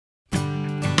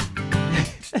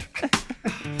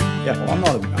Yeah,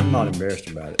 well, I'm not embarrassed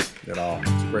about it at all.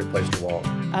 It's a great place to walk.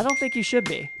 I don't think you should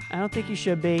be. I don't think you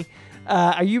should be.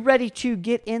 Are you ready to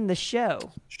get in the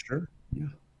show? Sure. Yeah.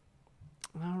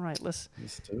 All right, Let's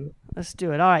do it. let's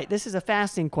do it. All right, this is a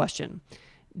fasting question.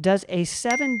 Does a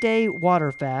 7-day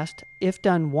water fast, if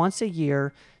done once a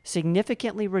year,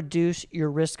 significantly reduce your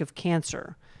risk of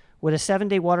cancer? Would a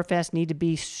 7-day water fast need to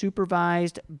be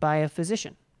supervised by a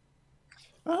physician?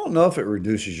 I don't know if it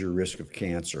reduces your risk of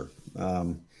cancer.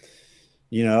 Um,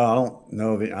 I don't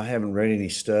know if I haven't read any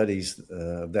studies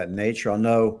of that nature. I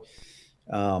know,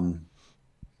 um,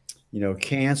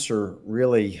 cancer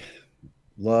really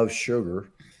loves sugar.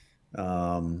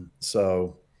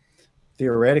 So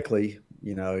theoretically,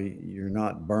 you're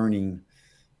not burning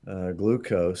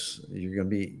glucose. You're going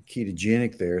to be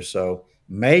ketogenic there. So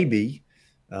maybe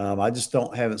I just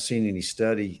haven't seen any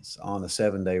studies on a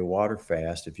 7-day water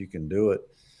fast. If you can do it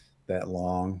that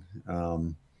long,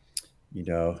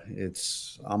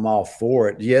 it's I'm all for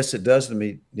it. Yes, it does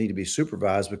need to be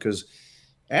supervised because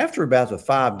after about the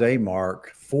 5-day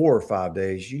mark, 4 or 5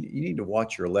 days, you need to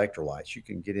watch your electrolytes. You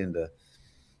can get into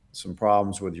some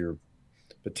problems with your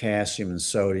potassium and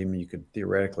sodium. You could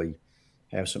theoretically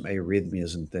have some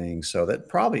arrhythmias and things. So that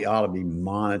probably ought to be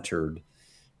monitored,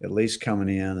 at least coming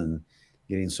in and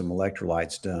getting some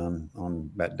electrolytes done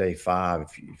on about day 5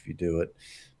 if you do it.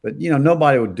 But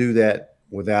nobody would do that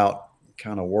without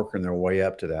kind of working their way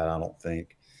up to that. I don't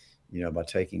think, by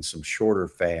taking some shorter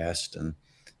fast and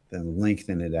then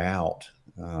lengthen it out.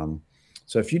 Um,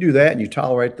 so if you do that and you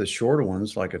tolerate the shorter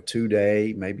ones, like a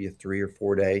 2-day, maybe a 3 or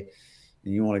 4 day,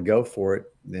 and you want to go for it,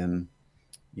 then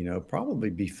probably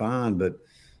be fine.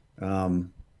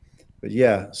 Um, but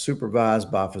yeah, supervised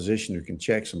by a physician who can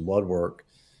check some blood work,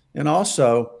 and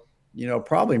also,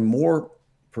 probably more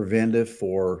preventive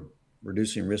for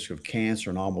reducing risk of cancer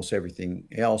and almost everything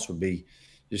else would be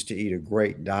just to eat a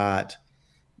great diet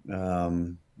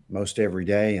most every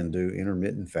day and do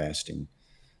intermittent fasting.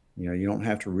 You don't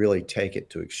have to really take it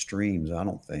to extremes, I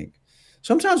don't think.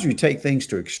 Sometimes when you take things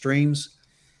to extremes,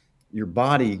 your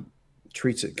body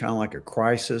treats it kind of like a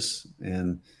crisis.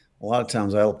 And a lot of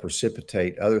times that'll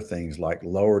precipitate other things like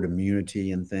lowered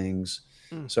immunity and things.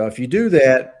 Mm. So if you do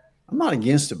that, I'm not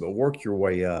against it, but work your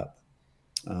way up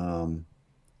um,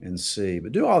 and see.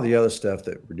 But do all the other stuff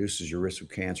that reduces your risk of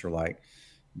cancer, like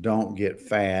don't get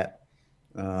fat.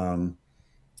 Um,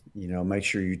 make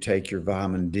sure you take your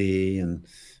vitamin D and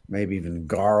maybe even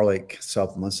garlic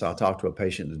supplements. I talked to a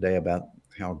patient today about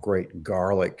how great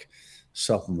garlic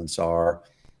supplements are,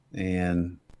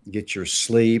 and get your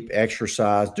sleep,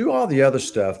 exercise, do all the other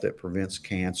stuff that prevents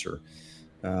cancer.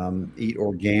 Eat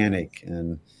organic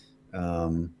and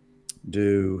um,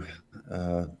 do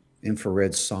uh,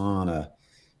 infrared sauna,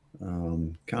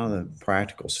 kind of the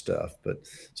practical stuff. But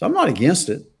so I'm not against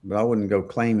it, but I wouldn't go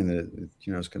claiming that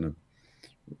it's going to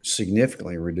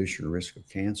significantly reduce your risk of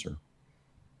cancer.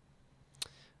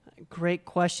 Great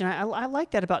question. I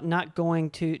like that about not going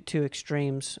to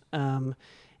extremes. And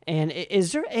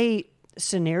is there a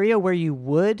scenario where you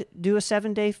would do a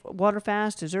 7-day water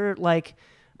fast?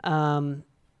 Um,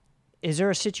 is there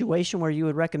a situation where you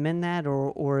would recommend that,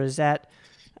 or is that?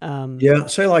 Um, Yeah,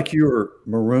 say like you were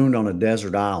marooned on a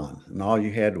desert island and all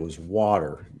you had was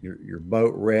water. Your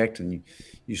boat wrecked and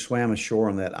you swam ashore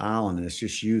on that island and it's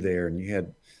just you there and you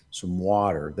had some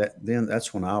water.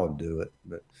 That's when I would do it.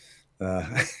 But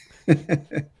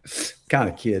kind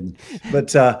of kidding.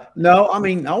 But no, I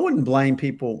mean I wouldn't blame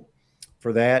people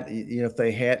for that. If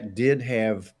they did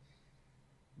have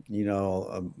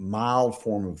a mild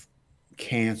form of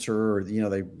cancer, or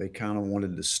they kind of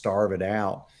wanted to starve it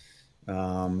out.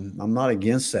 I'm not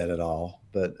against that at all,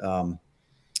 but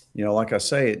like I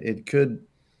say, it could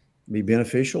be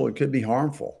beneficial. It could be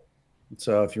harmful.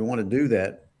 So if you want to do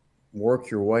that, work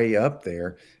your way up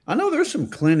there. I know there's some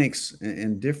clinics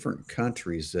in different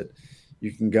countries that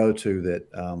you can go to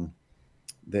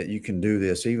that you can do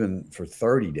this even for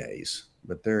 30 days,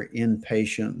 but they're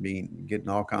inpatient, getting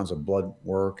all kinds of blood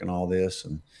work and all this,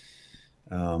 and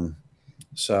um,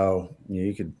 so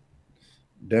you could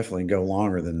definitely go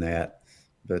longer than that,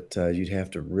 but you'd have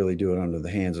to really do it under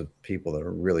the hands of people that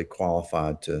are really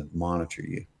qualified to monitor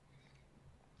you.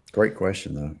 Great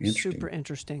question, though. Super Interesting.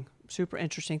 interesting. Super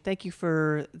interesting. Thank you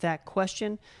for that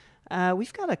question.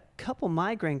 We've got a couple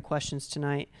migraine questions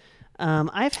tonight.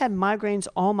 I've had migraines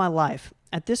all my life.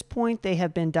 At this point, they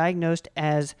have been diagnosed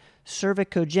as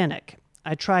cervicogenic.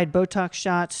 I tried Botox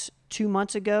shots 2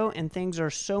 months ago, and things are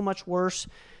so much worse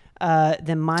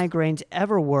than migraines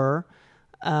ever were.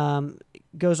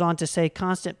 Goes on to say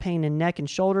constant pain in neck and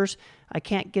shoulders. I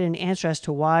can't get an answer as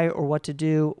to why or what to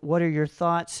do. What are your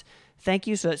thoughts? Thank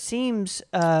you. So it seems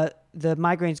the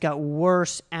migraines got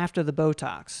worse after the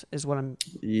Botox, is what I'm.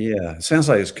 Yeah, it sounds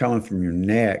like it's coming from your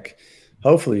neck.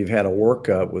 Hopefully, you've had a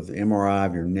workup with MRI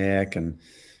of your neck and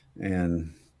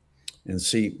and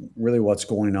see really what's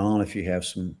going on. If you have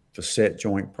some facet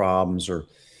joint problems, or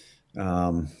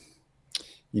um,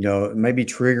 it may be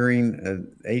triggering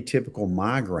an atypical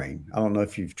migraine. I don't know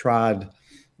if you've tried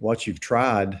what you've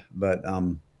tried, but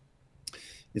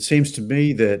it seems to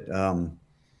me that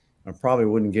I probably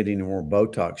wouldn't get any more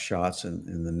Botox shots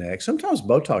in the neck. Sometimes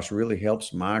Botox really helps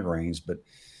migraines, but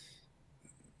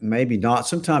maybe not.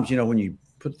 Sometimes, when you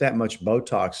put that much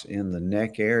Botox in the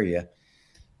neck area,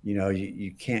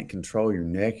 you can't control your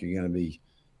neck. You're going to be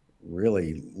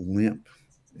really limp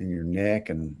in your neck.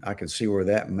 And I can see where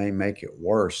that may make it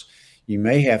worse. You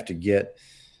may have to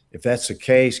if that's the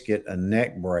case, get a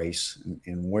neck brace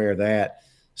and wear that.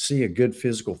 See a good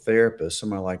physical therapist,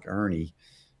 somebody like Ernie.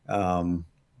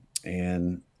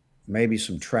 And maybe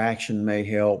some traction may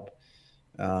help.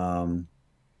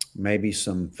 Maybe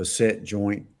some facet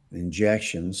joint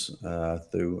injections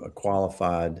through a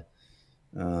qualified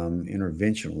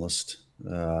interventionalist.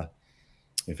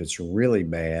 If it's really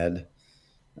bad,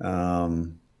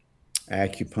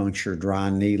 acupuncture, dry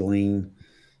needling.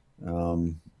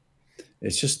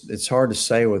 It's hard to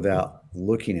say without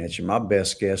looking at you. My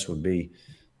best guess would be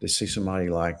to see somebody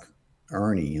like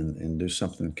Ernie and do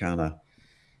something kind of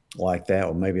like that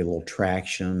with maybe a little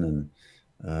traction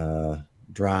and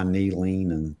dry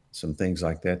needling and some things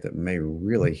like that may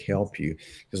really help you,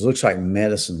 because it looks like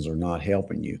medicines are not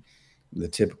helping you. The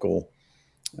typical,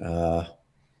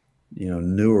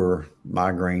 newer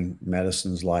migraine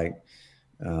medicines like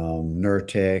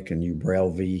Nurtec and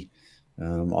Ubrelvy.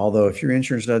 Although if your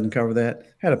insurance doesn't cover that, I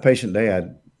had a patient today I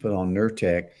put on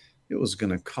Nurtec. It was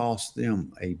going to cost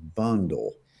them a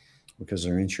bundle because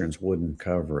their insurance wouldn't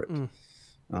cover it.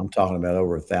 I'm talking about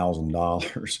over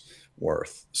 $1,000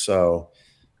 worth. So,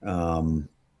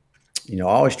 I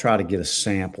always try to get a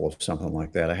sample of something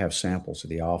like that. I have samples at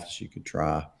the office you could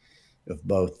try of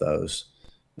both those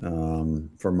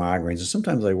for migraines. And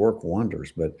sometimes they work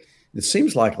wonders, but it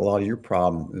seems like a lot of your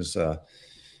problem is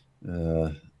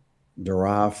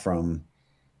derived from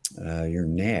your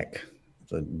neck.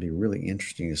 So it'd be really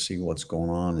interesting to see what's going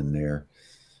on in there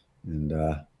and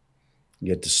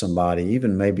get to somebody,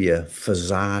 even maybe a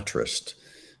physiatrist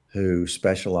who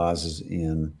specializes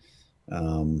in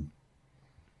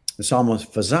it's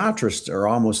almost, physiatrists are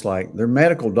almost like they're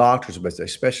medical doctors, but they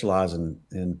specialize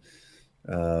in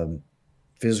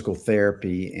physical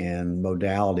therapy and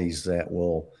modalities that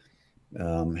will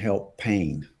help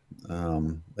pain.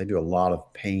 They do a lot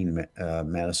of pain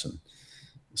medicine.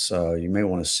 So you may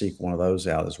want to seek one of those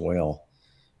out as well.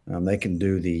 They can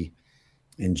do the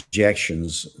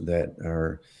injections that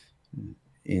are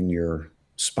in your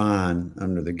spine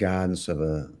under the guidance of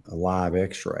a live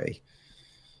x-ray.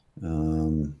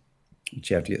 But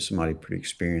you have to get somebody pretty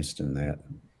experienced in that.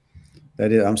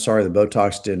 I'm sorry the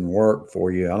Botox didn't work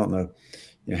for you. I don't know,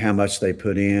 how much they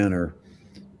put in or,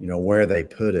 where they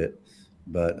put it,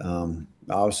 but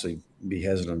obviously be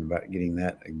hesitant about getting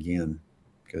that again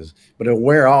but it'll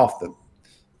wear off. The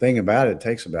thing about it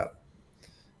takes about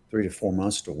 3 to 4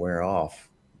 months to wear off,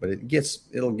 but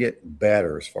it'll get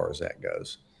better as far as that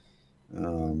goes.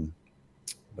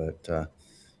 But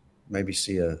maybe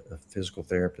see a physical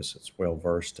therapist that's well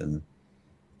versed in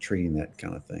treating that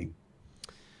kind of thing.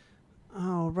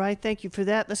 All right. Thank you for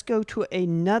that. Let's go to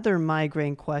another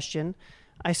migraine question.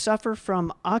 I suffer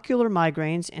from ocular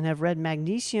migraines and have read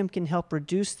magnesium can help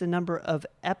reduce the number of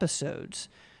episodes.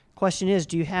 Question is,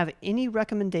 do you have any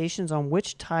recommendations on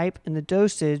which type and the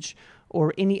dosage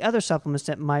or any other supplements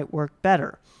that might work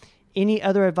better? Any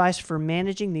other advice for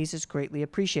managing these is greatly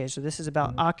appreciated. So this is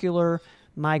about ocular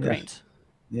migraines.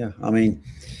 Yeah. I mean,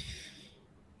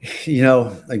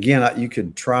 again, you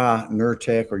could try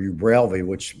Nurtec or Ubrelvy,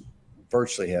 which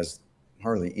virtually has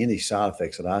hardly any side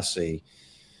effects that I see,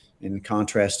 in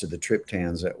contrast to the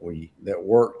triptans that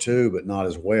work too, but not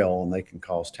as well, and they can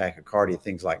cause tachycardia,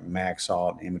 things like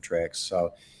Maxalt and Imitrex.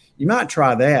 So you might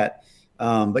try that.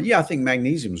 But yeah, I think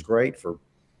magnesium is great for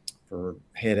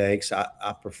headaches.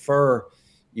 I prefer,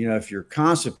 if you're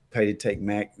constipated, take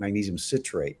magnesium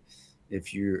citrate.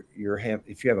 If you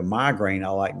have a migraine, I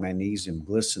like magnesium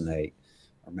glycinate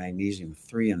or magnesium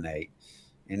threonate,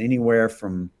 and anywhere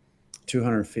from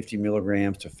 250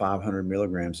 milligrams to 500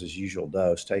 milligrams is usual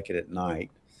dose. Take it at night.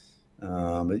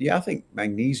 But yeah, I think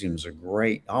magnesium's a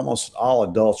great. Almost all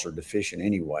adults are deficient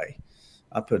anyway.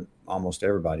 I put almost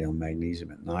everybody on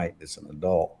magnesium at night that's an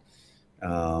adult.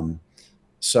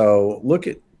 So look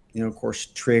at, of course,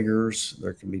 triggers.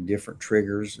 There can be different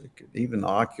triggers. Even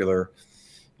ocular.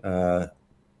 Uh,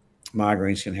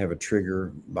 Migraines can have a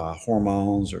trigger by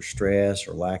hormones or stress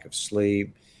or lack of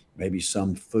sleep, maybe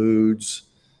some foods,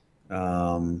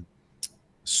 um,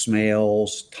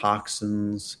 smells,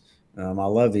 toxins. I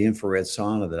love the infrared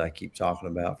sauna that I keep talking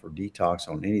about for detox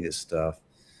on any of this stuff.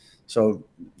 So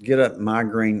get a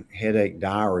migraine headache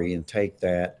diary and take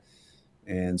that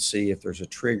and see if there's a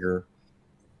trigger.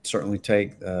 Certainly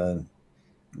take the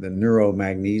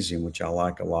neuromagnesium, which I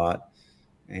like a lot,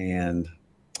 and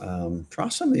try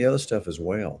some of the other stuff as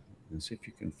well and see if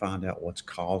you can find out what's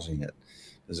causing it.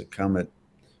 Does it come at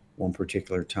one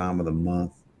particular time of the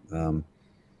month? Um,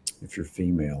 if you're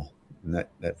female, and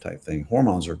that type thing.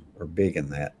 Hormones are big in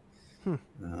that. Hmm.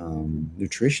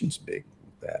 Nutrition's big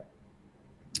with that.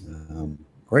 Um,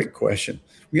 Great question.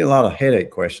 We get a lot of headache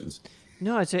questions.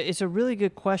 No, it's a really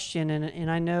good question,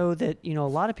 and I know that a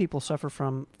lot of people suffer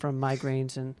from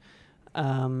migraines, and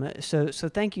so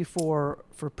thank you for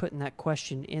putting that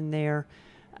question in there.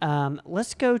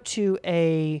 Let's go to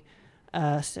a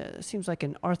seems like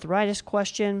an arthritis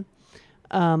question.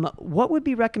 What would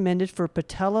be recommended for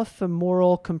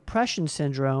patellofemoral compression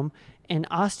syndrome and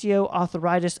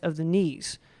osteoarthritis of the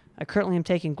knees? I currently am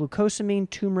taking glucosamine,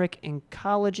 turmeric, and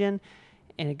collagen.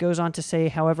 And it goes on to say,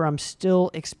 however, I'm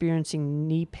still experiencing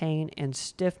knee pain and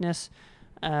stiffness.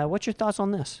 What's your thoughts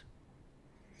on this?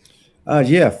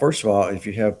 Yeah, first of all, if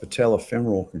you have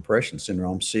patellofemoral compression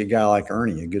syndrome, see a guy like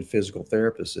Ernie, a good physical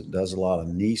therapist that does a lot of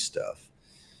knee stuff.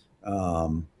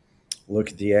 Um, Look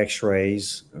at the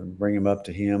x-rays, bring him up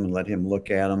to him and let him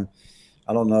look at them.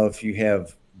 I don't know if you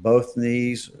have both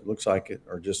knees. It looks like it,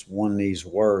 or just one knee's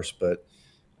worse, but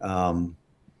um,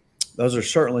 those are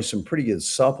certainly some pretty good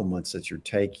supplements that you're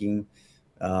taking.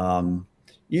 Um,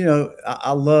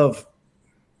 I love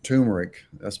turmeric.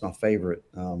 That's my favorite.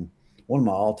 One of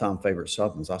my all-time favorite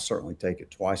supplements. I certainly take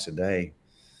it twice a day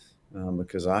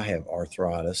because I have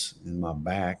arthritis in my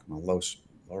back, my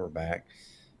lower back.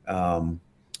 Um,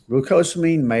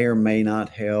 Glucosamine may or may not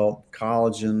help.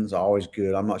 Collagen's always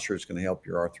good. I'm not sure it's going to help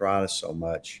your arthritis so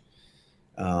much.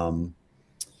 Um,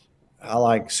 I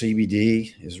like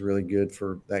CBD is really good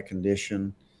for that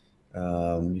condition.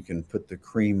 You can put the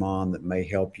cream on that may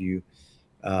help you.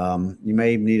 You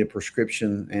may need a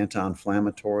prescription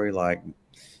anti-inflammatory like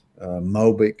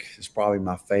Mobic is probably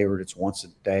my favorite. It's once a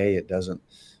day. It doesn't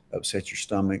upset your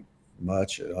stomach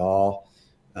much at all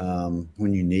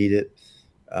when you need it.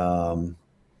 Um,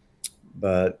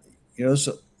 but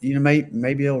so may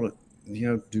be able to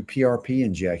do PRP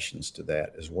injections to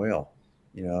that as well.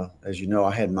 As you know,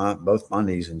 I had my both my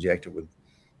knees injected with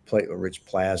platelet-rich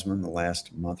plasma in the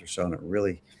last month or so, and it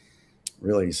really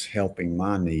is helping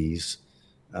my knees.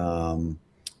 Um,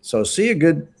 so see a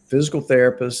good physical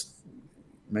therapist.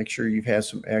 Make sure you've had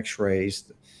some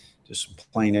X-rays, just some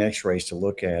plain X-rays to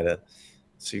look at it.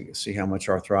 See how much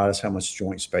arthritis, how much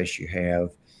joint space you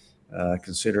have.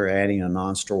 Consider adding a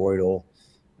non-steroidal.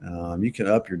 You can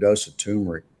up your dose of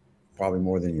turmeric probably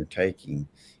more than you're taking.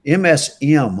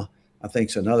 MSM, I think,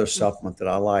 is another supplement that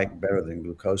I like better than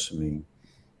glucosamine.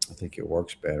 I think it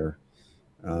works better.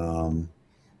 Um,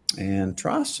 and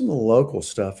try some of the local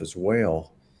stuff as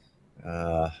well.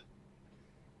 Uh,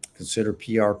 Consider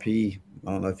PRP.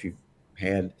 I don't know if you've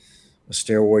had a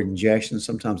steroid injection.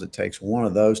 Sometimes it takes one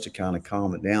of those to kind of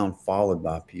calm it down, followed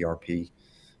by PRP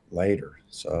later.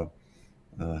 So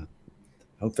uh,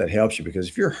 hope that helps you because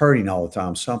if you're hurting all the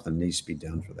time, something needs to be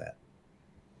done for that.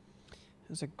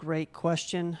 That's a great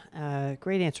question.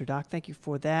 Great answer, Doc. Thank you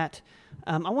for that.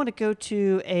 I want to go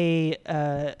to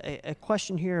a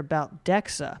question here about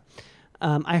DEXA.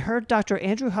 I heard Dr.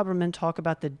 Andrew Huberman talk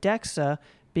about the DEXA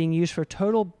being used for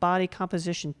total body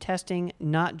composition testing,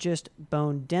 not just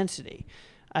bone density.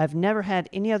 I've never had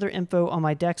any other info on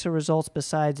my DEXA results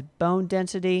besides bone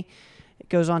density. It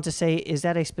goes on to say, is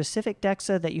that a specific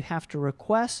DEXA that you have to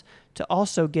request to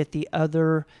also get the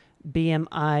other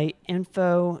BMI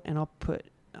info? And I'll put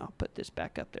this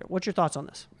back up there. What's your thoughts on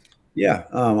this? Yeah,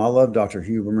 I love Dr.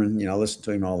 Huberman. I listen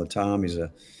to him all the time. He's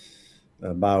a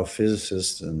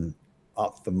biophysicist and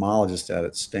ophthalmologist out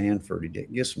at Stanford. He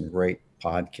gives some great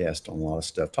podcast on a lot of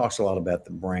stuff. Talks a lot about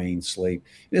the brain, sleep.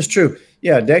 And it's true.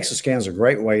 Yeah, DEXA scan is a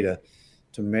great way to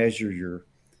measure your,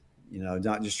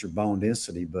 not just your bone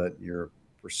density, but your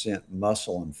percent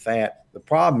muscle and fat. The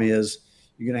problem is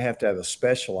you're going to have a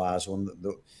specialized one.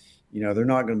 They're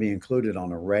not going to be included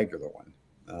on a regular one.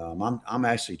 I'm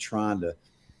actually trying to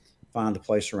find a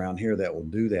place around here that will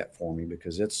do that for me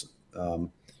because it's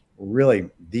really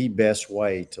the best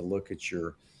way to look at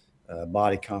your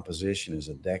body composition is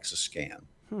a DEXA scan.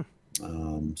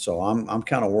 So I'm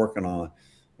kind of working on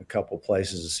a couple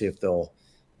places to see if they'll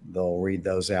read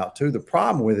those out too. The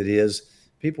problem with it is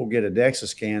people get a DEXA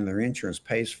scan, their insurance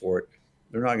pays for it.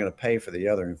 They're not going to pay for the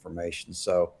other information.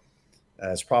 So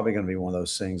it's probably going to be one of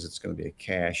those things that's going to be a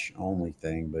cash only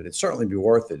thing, but it'd certainly be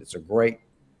worth it. It's a great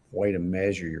way to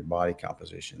measure your body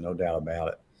composition, no doubt about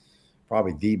it.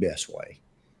 Probably the best way.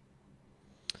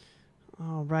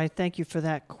 All right. Thank you for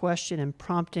that question and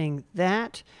prompting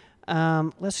that.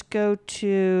 Let's go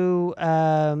to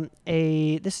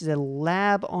this is a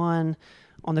lab on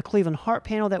the Cleveland Heart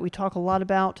Panel that we talk a lot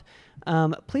about.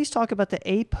 Please talk about the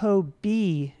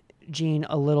ApoB gene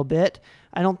a little bit.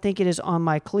 I don't think it is on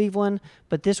my Cleveland,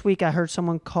 but this week I heard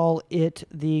someone call it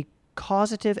the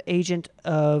causative agent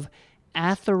of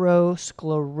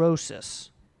atherosclerosis.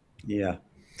 Yeah,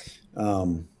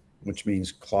 which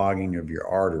means clogging of your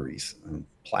arteries and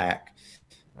plaque.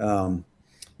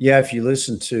 Yeah, if you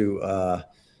listen to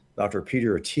Dr.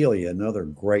 Peter Attia, another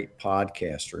great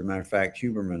podcaster. As a matter of fact,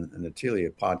 Huberman and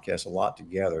Attia podcast a lot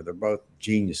together. They're both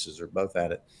geniuses. They're both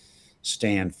out at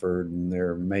Stanford and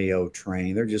they're Mayo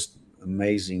trained. They're just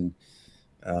amazing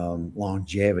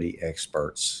longevity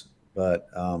experts. But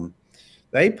the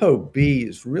ApoB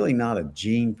is really not a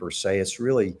gene per se. It's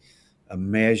really a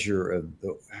measure of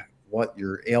what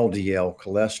your LDL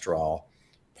cholesterol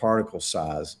particle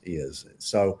size is.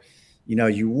 So,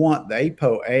 you want the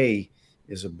ApoA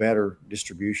is a better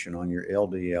distribution on your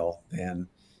LDL than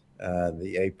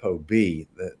the ApoB.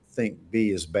 Think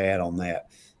B is bad on that.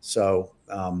 So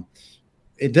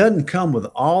it doesn't come with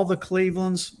all the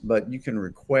Clevelands, but you can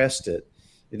request it.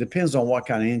 It depends on what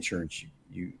kind of insurance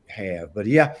you have. But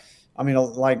yeah, I mean,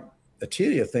 like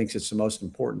Attia thinks it's the most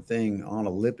important thing on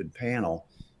a lipid panel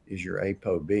is your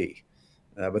ApoB.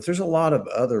 But there's a lot of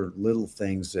other little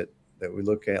things that we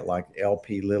look at, like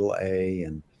LP little a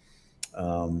and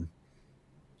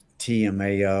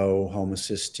TMAO,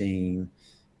 homocysteine,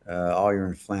 all your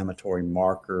inflammatory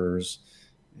markers.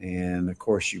 And of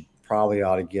course, you probably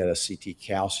ought to get a CT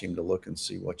calcium to look and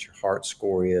see what your heart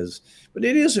score is. But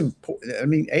it is important. I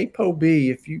mean,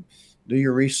 ApoB, if you do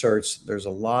your research, there's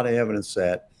a lot of evidence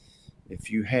that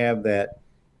if you have that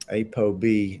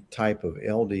ApoB type of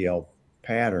LDL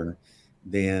pattern,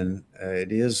 then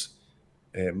it is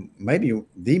maybe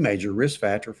the major risk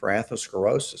factor for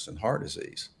atherosclerosis and heart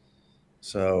disease.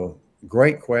 So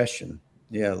great question.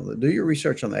 Yeah, do your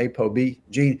research on the ApoB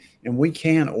gene, and we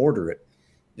can order it.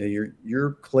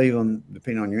 Your Cleveland,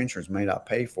 depending on your insurance, may not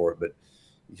pay for it, but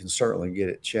you can certainly get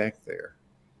it checked there.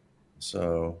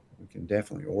 So we can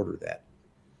definitely order that.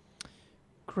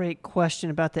 Great question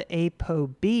about the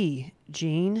ApoB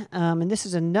gene. And this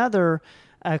is another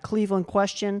Cleveland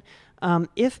question.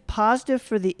 If positive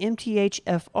for the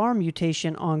MTHFR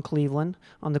mutation on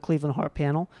the Cleveland Heart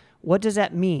Panel, what does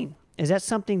that mean? Is that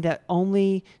something that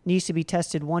only needs to be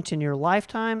tested once in your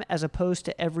lifetime as opposed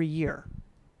to every year?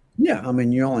 Yeah, I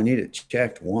mean, you only need it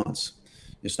checked once.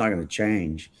 It's not going to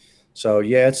change. So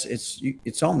yeah,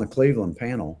 it's on the Cleveland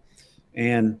panel,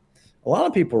 and a lot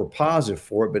of people are positive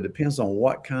for it, but it depends on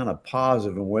what kind of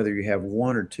positive and whether you have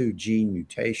one or two gene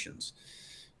mutations.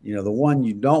 The one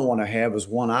you don't want to have is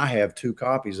one I have 2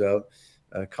 copies of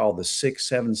called the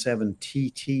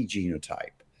 677TT genotype.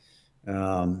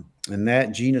 And that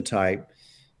genotype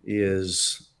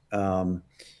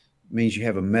means you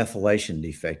have a methylation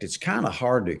defect. It's kind of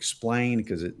hard to explain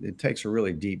because it takes a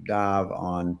really deep dive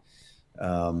on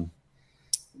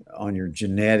your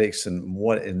genetics and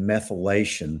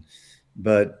methylation.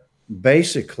 But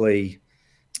basically,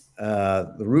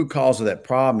 the root cause of that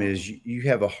problem is you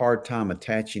have a hard time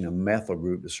attaching a methyl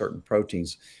group to certain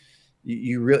proteins.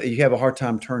 You have a hard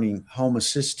time turning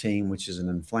homocysteine, which is an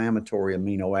inflammatory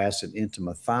amino acid, into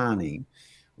methionine,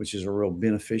 which is a real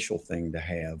beneficial thing to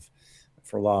have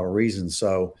for a lot of reasons.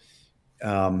 So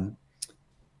when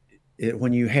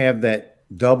you have that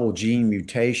double gene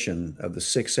mutation of the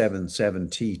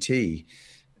 677TT,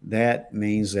 that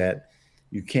means that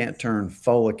you can't turn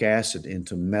folic acid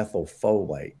into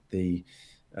methylfolate, the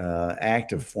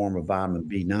active form of vitamin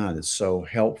B9 that's so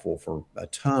helpful for a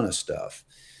ton of stuff.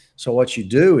 So what you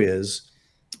do is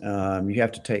you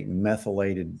have to take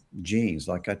methylated genes.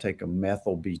 Like I take a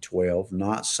methyl B12,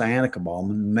 not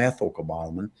cyanocobalamin,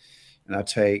 methylcobalamin, and I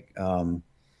take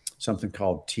something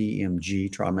called TMG,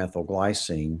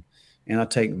 trimethylglycine, and I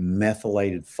take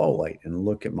methylated folate and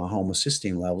look at my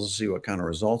homocysteine levels to see what kind of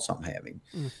results I'm having.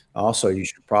 Also, you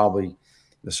should probably,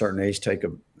 at a certain age, take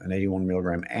an 81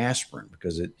 milligram aspirin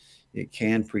because it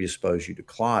can predispose you to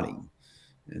clotting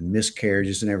and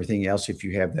miscarriages and everything else if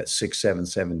you have that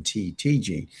 677TT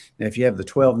gene. Now, if you have the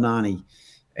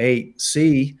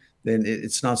 1298C, then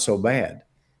it's not so bad.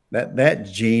 That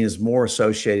gene is more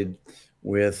associated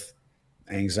with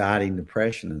anxiety and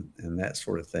depression and that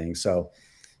sort of thing. So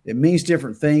it means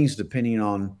different things depending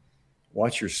on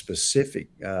what your specific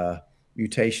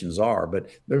mutations are, but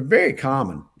they're very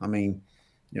common. I mean,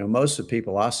 most of the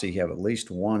people I see have at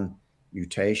least one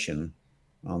mutation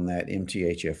on that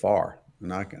MTHFR,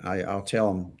 and I'll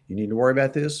tell them you need to worry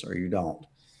about this or you don't.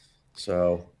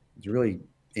 So it's really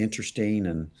interesting,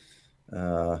 and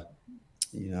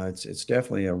it's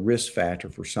definitely a risk factor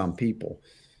for some people,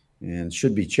 and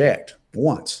should be checked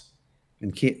once.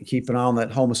 And keep an eye on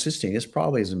that homocysteine. It's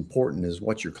probably as important as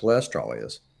what your cholesterol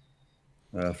is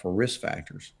for risk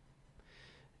factors.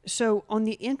 So on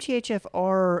the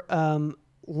MTHFR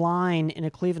line in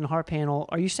a Cleveland Heart Panel,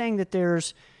 are you saying that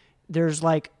there's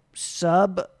like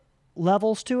sub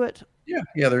levels to it? Yeah.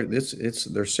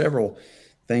 There's several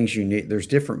things you need. There's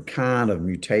different kind of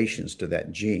mutations to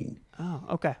that gene, Oh,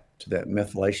 okay. to that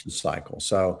methylation cycle.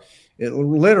 So it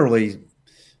literally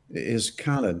is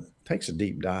kind of takes a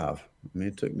deep dive. I mean,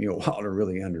 it took me a while to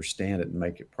really understand it and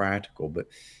make it practical. But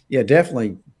yeah,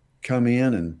 definitely come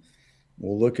in and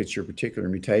we'll look at your particular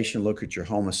mutation, look at your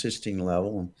homocysteine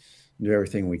level, and do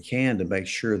everything we can to make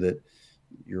sure that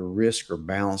your risks are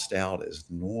balanced out as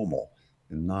normal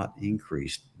and not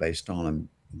increased based on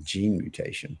a gene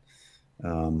mutation.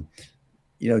 Um,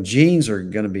 Genes are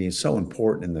going to be so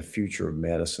important in the future of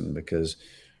medicine because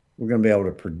we're going to be able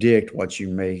to predict what you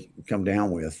may come down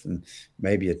with and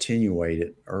maybe attenuate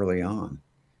it early on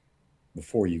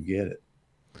before you get it.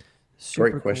 Super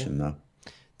Great question, cool.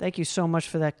 though. Thank you so much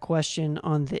for that question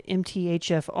on the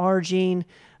MTHFR gene.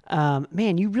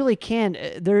 Man, you really can.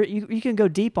 You can go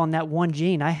deep on that one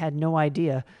gene. I had no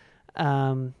idea.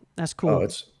 That's Oh, cool.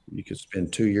 you could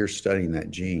spend 2 years studying that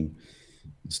gene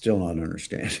and still not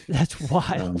understand it. That's Um,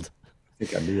 wild. I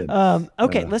think I did.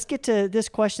 Okay, let's get to this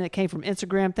question that came from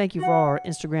Instagram. Thank you for all our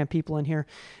Instagram people in here.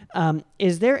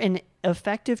 Is there an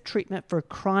effective treatment for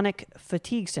chronic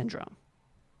fatigue syndrome?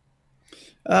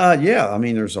 Yeah, I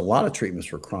mean, there's a lot of treatments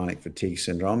for chronic fatigue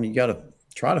syndrome. You got to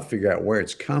try to figure out where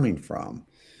it's coming from.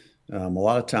 A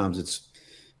lot of times it's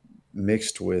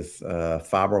mixed with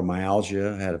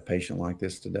fibromyalgia. I had a patient like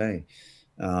this today.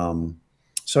 Um,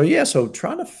 so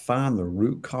try to find the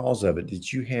root cause of it.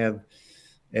 Did you have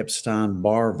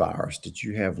Epstein-Barr virus? Did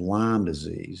you have Lyme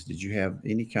disease? Did you have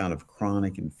any kind of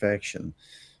chronic infection?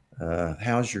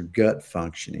 How's your gut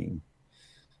functioning?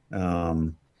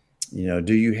 Um,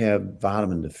 do you have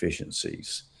vitamin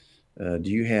deficiencies? Do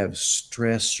you have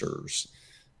stressors?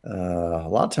 A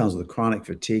lot of times with chronic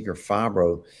fatigue or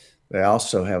fibro, they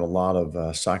also have a lot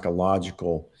of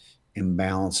psychological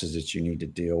imbalances that you need to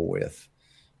deal with.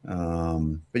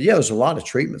 But yeah, there's a lot of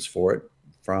treatments for it,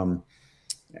 from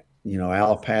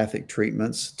allopathic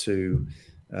treatments to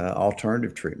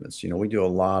alternative treatments. We do a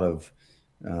lot of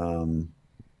um,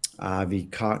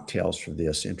 IV cocktails for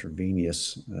this,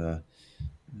 intravenous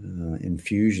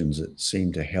infusions that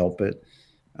seem to help it.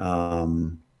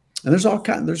 And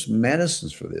there's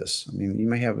medicines for this. I mean, you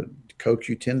may have a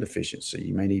CoQ10 deficiency,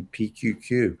 you may need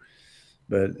PQQ,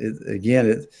 but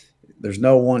there's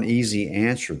no one easy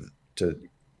answer to,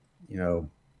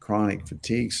 chronic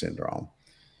fatigue syndrome.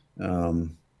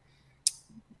 Um,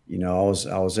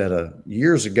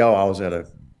 years ago, I was at a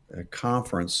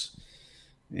conference,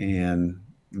 and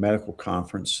medical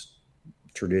conference,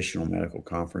 traditional medical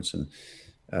conference, and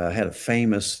had a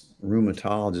famous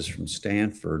rheumatologist from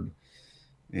Stanford,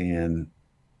 and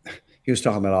he was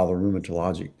talking about all the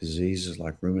rheumatologic diseases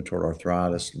like rheumatoid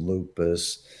arthritis,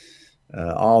 lupus,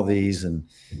 all these, and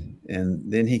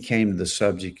then he came to the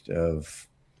subject of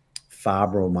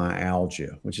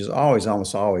fibromyalgia, which is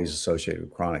almost always associated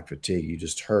with chronic fatigue. You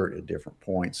just hurt at different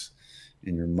points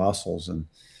in your muscles, and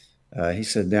he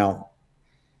said, now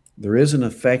there is an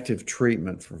effective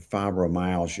treatment for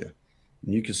fibromyalgia.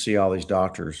 And you can see all these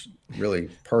doctors really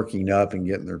perking up and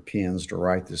getting their pens to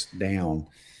write this down.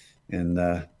 And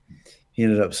he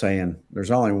ended up saying, there's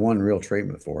only one real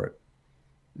treatment for it.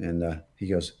 And he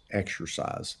goes,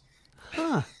 exercise.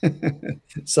 Huh.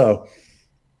 So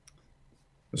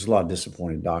there's a lot of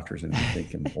disappointed doctors and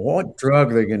thinking, well, what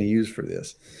drug are they going to use for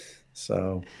this?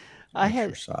 So I had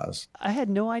exercise. I had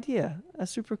no idea.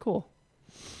 That's super cool.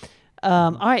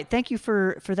 All right, thank you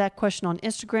for that question on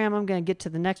Instagram. I'm going to get to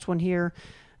the next one here,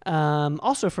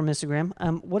 also from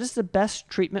Instagram. What is the best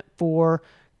treatment for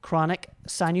chronic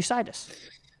sinusitis?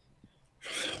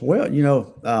 Well,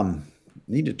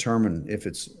 need to determine if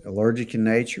it's allergic in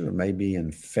nature, it may be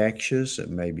infectious, it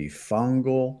may be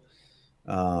fungal.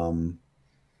 Um,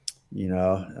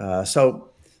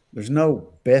 so there's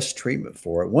no best treatment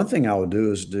for it. One thing I would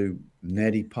do is do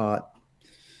neti pot,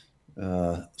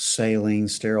 saline,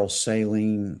 sterile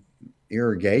saline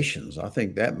irrigations. I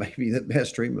think that may be the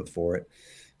best treatment for it.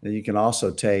 And you can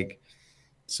also take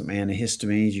some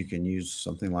antihistamines. You can use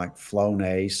something like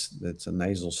Flonase. That's a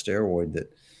nasal steroid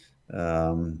that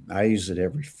I use it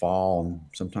every fall and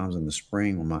sometimes in the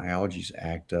spring when my allergies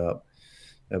act up.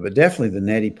 But definitely the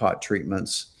neti pot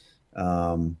treatments.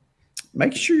 Um,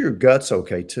 Make sure your gut's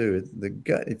okay too. The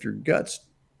gut, if your gut's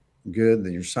good,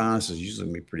 then your sinuses usually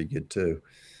gonna be pretty good too.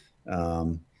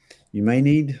 Um, you may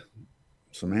need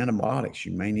some antibiotics.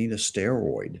 You may need a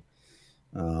steroid.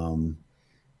 Um,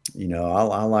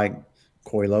 I like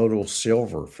colloidal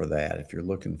silver for that. If you're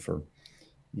looking for,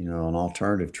 an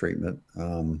alternative treatment.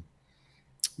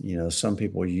 Some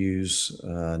people use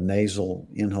nasal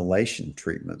inhalation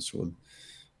treatments with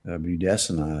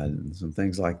budesonide and some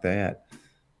things like that.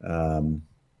 Um,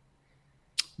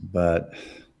 but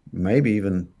maybe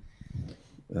even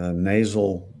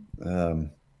nasal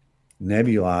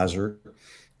nebulizer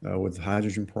with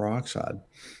hydrogen peroxide.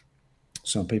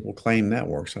 Some people claim that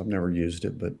works. I've never used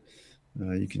it, but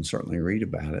you can certainly read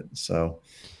about it. So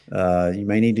you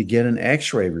may need to get an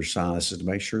x-ray of your sinuses to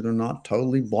make sure they're not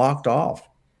totally blocked off.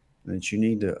 That you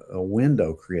need a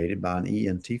window created by an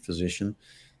ENT physician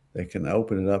that can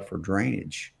open it up for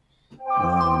drainage.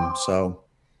 So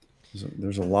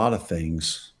there's a lot of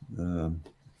things,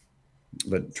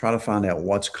 but try to find out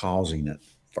what's causing it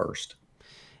first.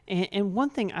 And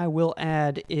one thing I will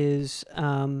add is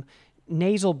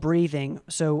nasal breathing.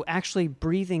 So actually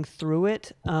breathing through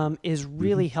it is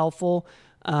really helpful.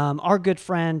 Our good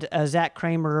friend Zach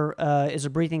Kramer is a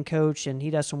breathing coach, and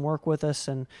he does some work with us.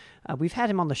 And we've had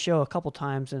him on the show a couple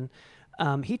times, and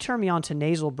he turned me on to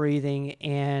nasal breathing.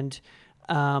 And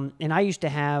I used to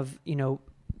have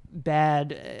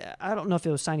bad. I don't know if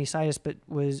it was sinusitis, but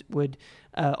would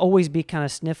always be kind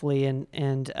of sniffly,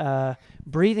 and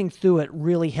breathing through it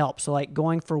really helps. So like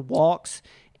going for walks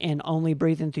and only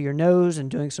breathing through your nose and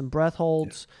doing some breath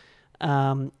holds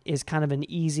is kind of an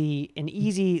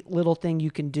easy little thing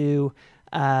you can do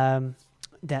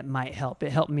that might help.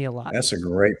 It helped me a lot. That's a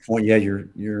great point. Yeah,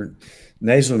 your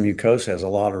nasal mucosa has a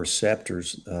lot of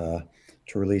receptors to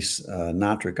release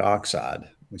nitric oxide,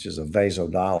 which is a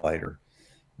vasodilator.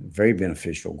 Very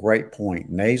beneficial. Great point.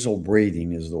 Nasal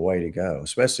breathing is the way to go,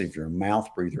 especially if you're a mouth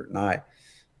breather at night.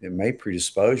 It may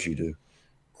predispose you to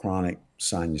chronic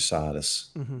sinusitis.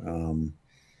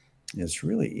 It's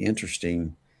really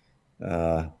interesting.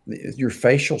 Your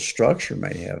facial structure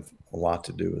may have a lot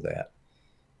to do with that.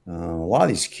 A lot of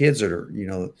these kids that are,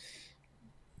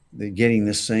 they're getting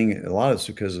this thing, a lot of it's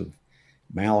because of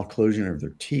malocclusion of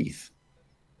their teeth.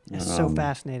 It's so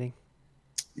fascinating.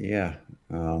 Yeah.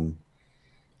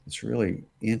 It's really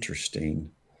interesting.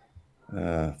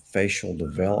 Facial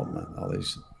development, all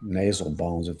these nasal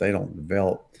bones, if they don't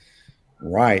develop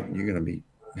right, you're going to be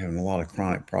having a lot of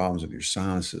chronic problems with your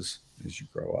sinuses as you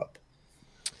grow up.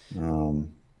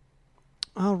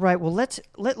 All right. Well, let's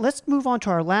move on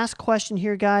to our last question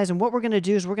here, guys. And what we're going to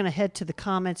do is we're going to head to the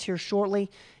comments here shortly,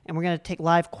 and we're going to take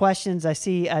live questions. I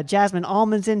see Jasmine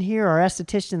Allman's in here, our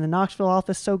esthetician in the Knoxville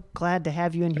office. So glad to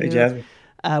have you in here. Hey, Jasmine.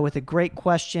 With a great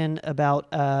question about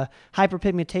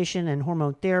hyperpigmentation and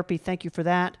hormone therapy. Thank you for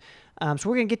that. So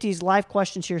we're going to get these live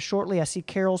questions here shortly. I see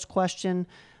Carol's question.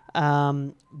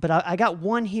 But I got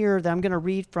one here that I'm going to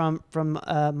read from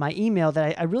my email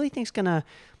that I really think is going to,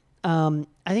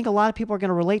 I think a lot of people are going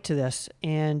to relate to this.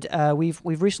 And we've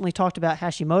recently talked about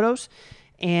Hashimoto's.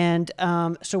 And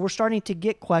so we're starting to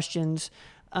get questions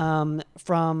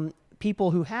from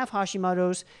people who have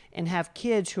Hashimoto's and have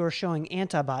kids who are showing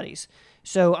antibodies.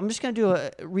 So I'm just going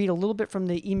to read a little bit from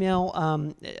the email,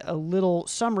 a little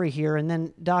summary here, and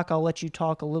then Doc, I'll let you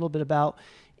talk a little bit about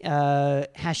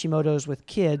Hashimoto's with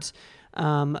kids.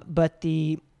 But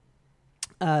the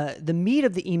meat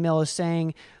of the email is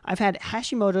saying, I've had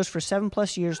Hashimoto's for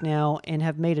 7+ years now and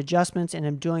have made adjustments and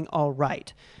am doing all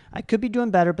right. I could be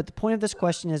doing better, but the point of this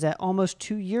question is that almost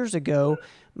 2 years ago,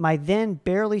 my then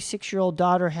barely 6-year-old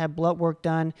daughter had blood work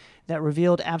done that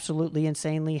revealed absolutely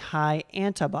insanely high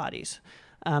antibodies.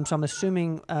 So I'm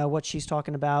assuming what she's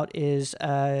talking about is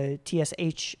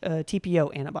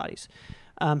TPO antibodies.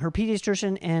 Her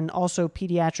pediatrician and also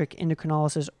pediatric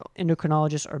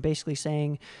endocrinologists are basically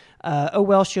saying, oh,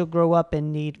 well, she'll grow up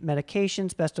and need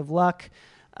medications. Best of luck.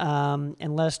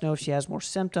 And let us know if she has more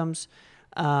symptoms.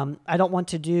 I don't want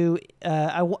to do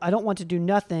I don't want to do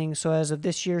nothing. So as of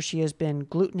this year, she has been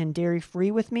gluten and dairy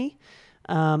free with me.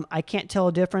 I can't tell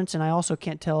a difference, and I also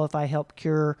can't tell if I help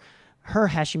cure her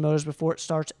Hashimoto's before it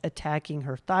starts attacking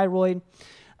her thyroid.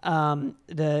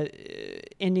 The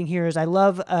ending here is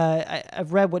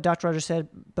I've read what Dr. Rogers said,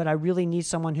 but I really need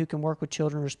someone who can work with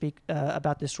children or speak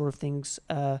about this sort of things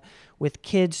with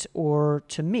kids or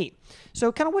to me.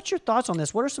 So kind of what's your thoughts on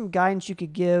this? What are some guidance you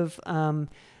could give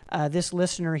this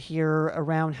listener here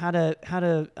around how to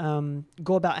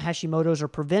go about Hashimoto's or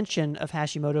prevention of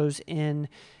Hashimoto's in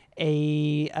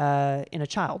a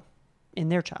child, in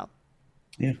their child.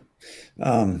 Yeah.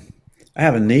 Um, I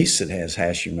have a niece that has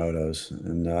Hashimoto's,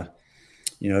 and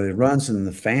it runs in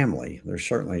the family. There's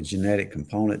certainly a genetic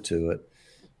component to it,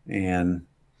 and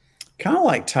kind of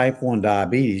like type 1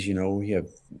 diabetes. We have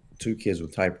two kids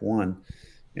with type 1,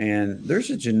 and there's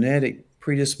a genetic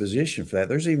predisposition for that.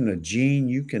 There's even a gene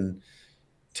you can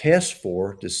test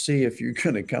for to see if you're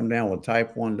going to come down with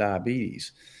type 1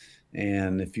 diabetes.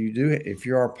 And if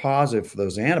you are positive for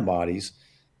those antibodies,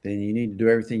 then you need to do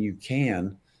everything you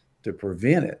can to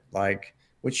prevent it, like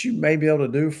what you may be able to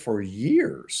do for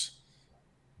years,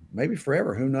 maybe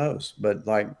forever, who knows? But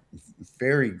like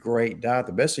very great diet.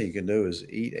 The best thing you can do is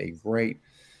eat a great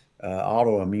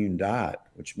autoimmune diet,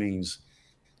 which means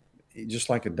just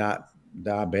like a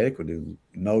diabetic would do,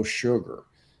 no sugar.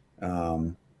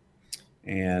 Um,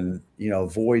 and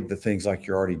avoid the things like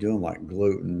you're already doing, like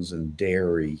glutens and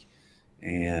dairy,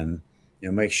 and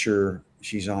make sure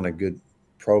she's on a good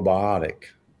probiotic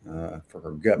for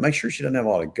her gut. Make sure she doesn't have a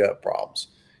lot of gut problems.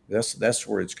 That's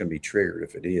where it's going to be triggered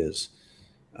if it is.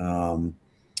 Um,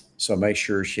 so make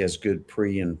sure she has good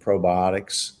pre and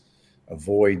probiotics.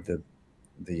 Avoid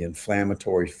the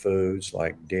inflammatory foods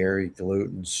like dairy,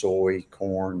 gluten, soy,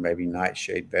 corn, maybe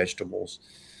nightshade vegetables.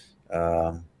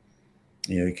 Um,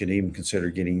 you could even consider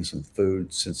getting some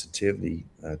food sensitivity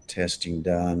testing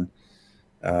done.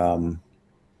 Um,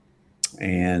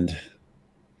 and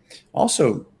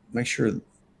also make sure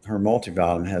her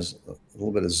multivitamin has a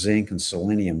little bit of zinc and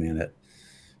selenium in it.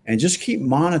 And just keep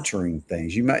monitoring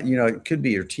things. You might, it could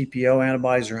be your TPO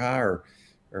antibodies are high, or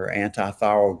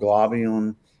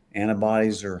antithyroglobulin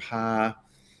antibodies are high,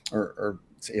 or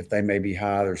if they may be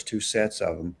high, there's two sets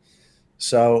of them.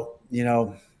 So,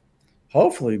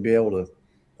 hopefully be able to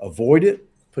avoid it,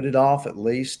 put it off at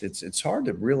least. It's hard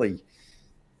to really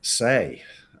say,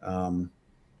 um,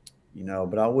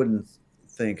 but I wouldn't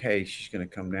think, hey, she's going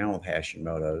to come down with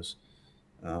Hashimoto's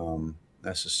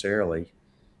necessarily.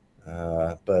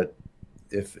 But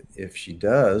if she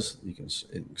does, it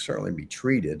can certainly be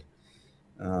treated.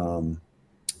 Um,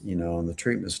 and the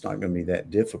treatment's not going to be that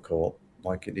difficult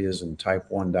like it is in type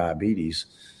 1 diabetes.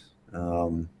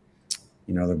 Um,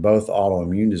 they're both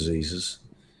autoimmune diseases.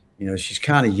 She's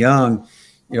kind of young.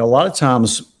 A lot of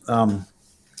times,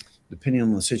 depending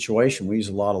on the situation, we use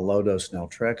a lot of low dose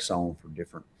naltrexone for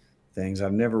different things.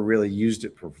 I've never really used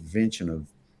it for prevention of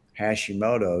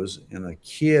Hashimoto's in a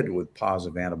kid with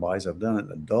positive antibodies. I've done it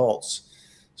in adults.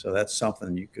 So that's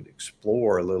something you could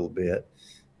explore a little bit.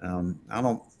 I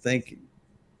don't think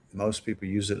most people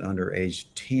use it under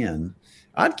age 10.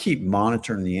 I'd keep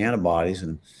monitoring the antibodies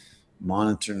and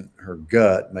monitoring her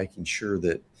gut, making sure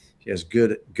that she has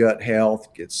good gut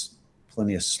health, gets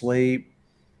plenty of sleep,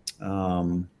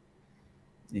 but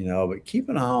keep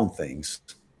an eye on things.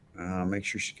 Make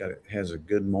sure she has a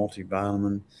good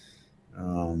multivitamin,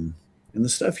 and the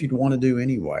stuff you'd want to do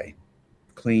anyway,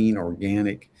 clean,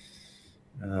 organic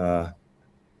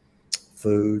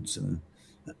foods, and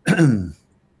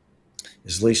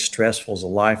as least stressful as a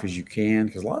life as you can,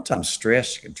 because a lot of times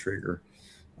stress can trigger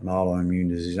an autoimmune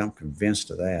disease. I'm convinced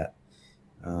of that.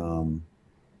 Um,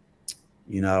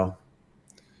 you know,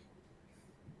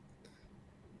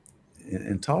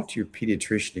 and talk to your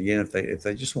pediatrician again. If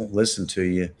they just won't listen to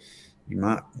you, you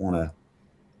might want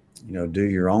to do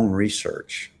your own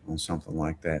research on something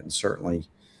like that. And certainly,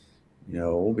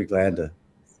 we'll be glad to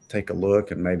take a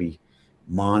look and maybe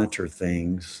monitor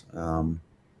things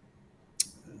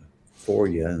for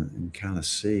you and kind of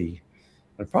see.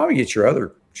 But probably get your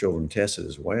other children tested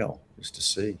as well, just to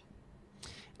see.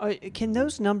 Can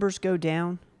those numbers go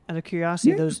down? Out of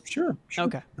curiosity, Yeah, those. sure.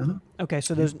 Okay. Uh-huh. Okay.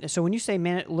 So those. So when you say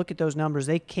look at those numbers,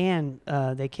 they can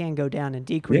go down and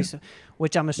decrease,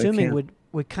 which I'm assuming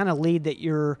would kind of lead that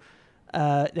you're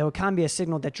that would kind of be a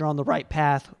signal that you're on the right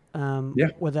path. Yeah.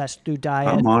 Whether that's through I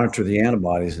diet. monitor the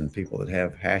antibodies in people that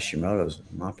have Hashimoto's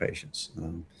in my patients.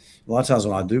 A lot of times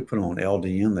when I do put them on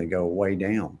LDN, they go way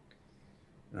down.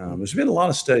 There's been a lot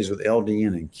of studies with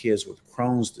LDN in kids with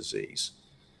Crohn's disease,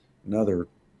 another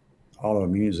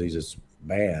autoimmune disease that's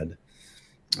bad,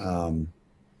 but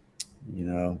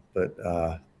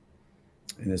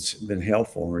and it's been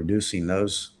helpful in reducing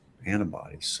those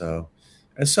antibodies. So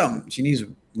that's something she needs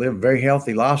to live a very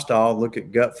healthy lifestyle, look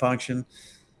at gut function,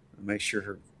 make sure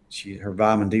her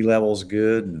vitamin D level is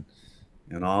good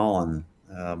and all, and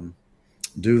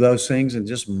do those things and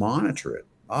just monitor it.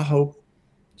 I hope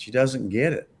she doesn't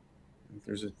get it.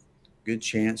 There's a good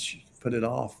chance she put it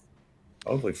off,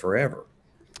 hopefully forever.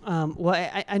 Well,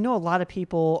 I know a lot of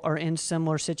people are in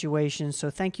similar situations, so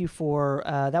thank you for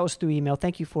that was through email.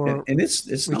 Thank you And, for and it's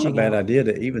not a reaching bad out. idea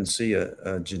to even see a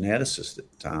geneticist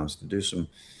at times to do some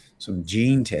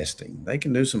gene testing. They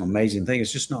can do some amazing things.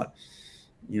 It's just not,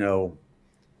 you know,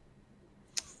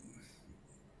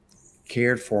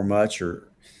 cared for much, or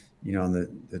in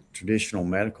the traditional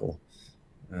medical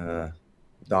uh,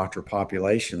 doctor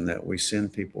population that we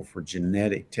send people for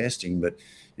genetic testing. But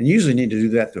and usually need to do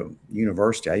that through a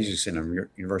university. I usually send them to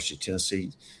University of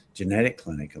Tennessee genetic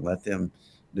clinic and let them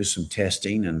do some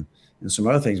testing and some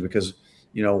other things, because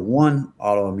one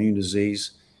autoimmune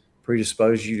disease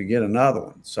predisposes you to get another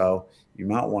one. So you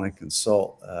might want to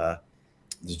consult the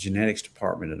genetics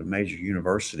department at a major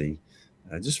university,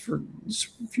 just a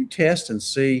few tests, and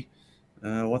see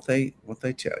what they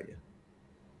tell you.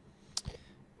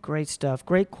 Great stuff.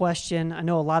 Great question. I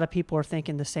know a lot of people are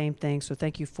thinking the same thing, so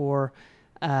thank you for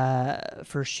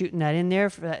shooting that in there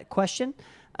for that question.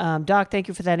 Doc, thank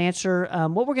you for that answer.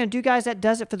 What we're going to do, guys, that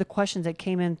does it for the questions that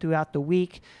came in throughout the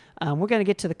week. We're going to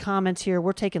get to the comments here.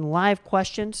 We're taking live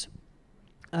questions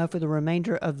for the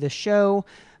remainder of the show.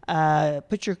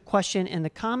 Put your question in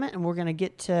the comment, and we're going to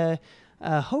get to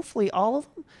hopefully all of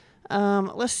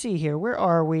them. Let's see here. Where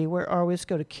are we? Let's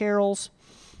go to Carol's.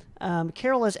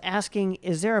 Carol is asking,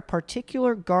 is there a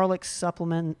particular garlic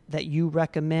supplement that you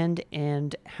recommend,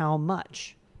 and how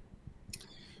much?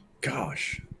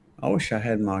 Gosh, I wish I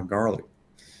had my garlic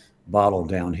bottle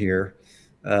down here.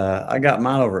 I got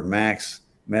mine over at Max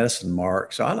Medicine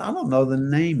Mark, so I don't know the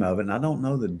name of it, and I don't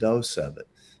know the dose of it.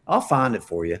 I'll find it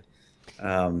for you.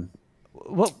 Um,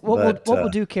 What we'll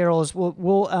but do, Carol, is we'll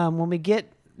when we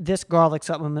get this garlic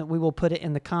supplement, we will put it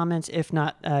in the comments. If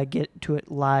not, get to it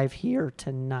live here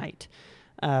tonight.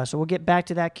 So we'll get back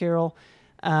to that, Carol.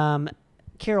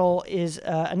 Carol is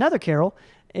another Carol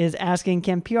is asking,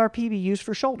 can PRP be used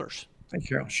for shoulders? Hey,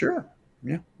 Carol, sure,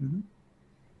 yeah,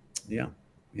 yeah,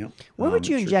 yeah. Where would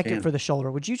you It sure inject it can. for the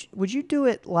shoulder? Would you do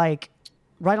it like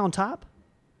right on top?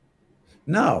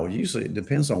 No, usually it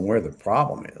depends on where the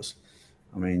problem is.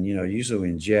 I mean, usually we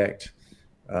inject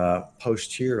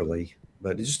posteriorly,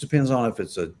 but it just depends on if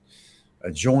it's a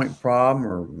joint problem,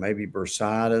 or maybe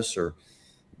bursitis, or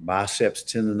biceps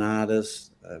tendonitis,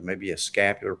 maybe a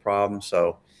scapular problem.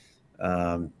 So,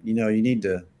 you need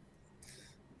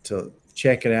to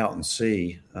check it out and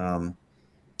see.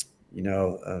 You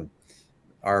know, uh,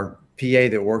 our PA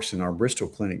that works in our Bristol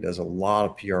clinic does a lot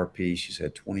of PRP. She's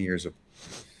had 20 years of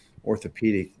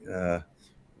orthopedic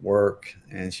work,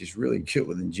 and she's really good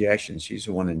with injections. She's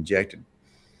the one that injected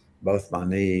both my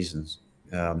knees,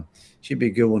 and she'd be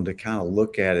a good one to kind of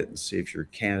look at it and see if you're a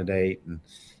candidate. And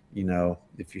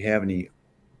if you have any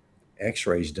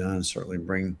X-rays done, certainly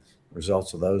bring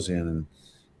results of those in,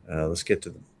 and let's get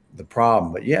to the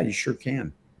problem. But yeah, you sure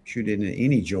can shoot it in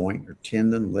any joint or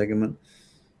tendon, ligament.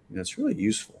 It's really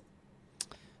useful.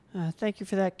 Thank you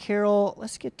for that, Carol.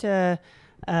 Let's get to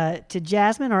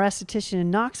Jasmine, our esthetician in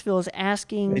Knoxville, is Hey,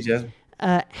 asking, Jasmine.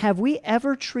 have we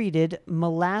ever treated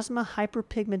melasma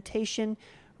hyperpigmentation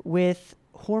with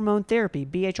hormone therapy,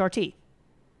 BHRT?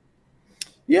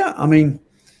 Yeah, I mean,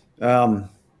 um,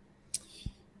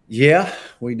 yeah,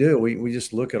 we do. We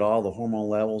just look at all the hormone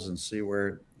levels and see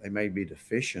where they may be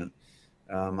deficient.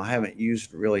 I haven't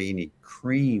used really any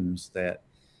creams that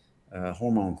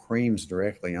hormone creams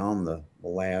directly on the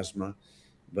melasma,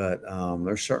 but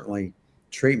there's certainly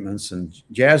treatments, and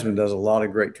Jasmine does a lot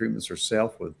of great treatments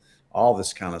herself with all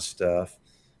this kind of stuff.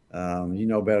 You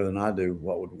know better than I do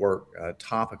what would work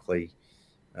topically,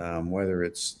 whether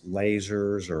it's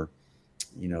lasers or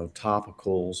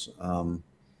topicals.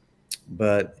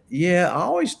 But yeah, I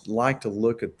always like to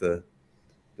look at the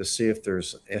to see if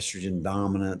there's estrogen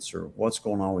dominance or what's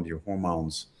going on with your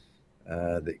hormones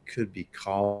that could be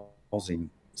causing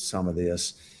some of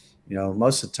this.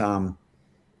 Most of the time,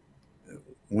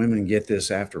 women get this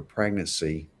after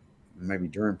pregnancy, maybe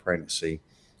during pregnancy,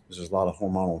 because there's a lot of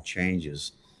hormonal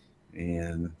changes,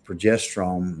 and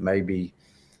progesterone may be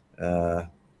uh,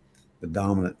 the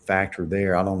dominant factor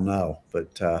there. I don't know,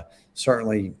 but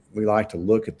certainly we like to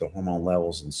look at the hormone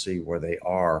levels and see where they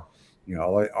are.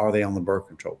 Are they on the birth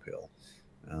control pill?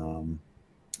 Um,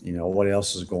 what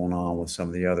else is going on with some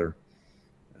of the other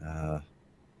uh,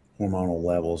 hormonal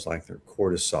levels, like their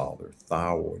cortisol, their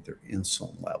thyroid, their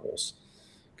insulin levels,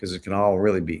 because it can all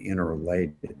really be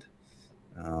interrelated.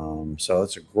 So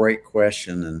it's a great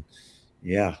question, and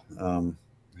yeah, have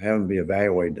them be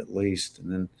evaluated at least,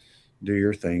 and then do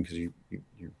your thing, because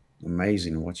you're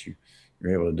amazing in what you're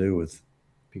able to do with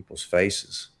people's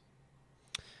faces.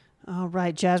 All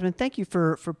right, Jasmine, thank you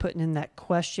for putting in that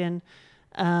question.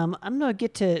 I'm going to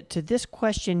get to this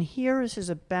question here. This is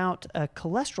about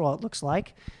cholesterol, it looks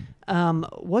like.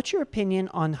 What's your opinion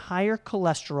on higher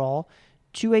cholesterol,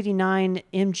 289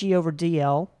 mg over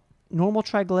DL, normal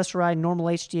triglyceride, normal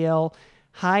HDL,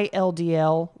 high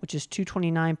LDL, which is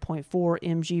 229.4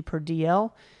 mg per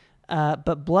DL,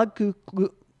 but blood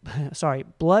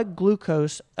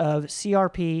glucose of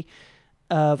CRP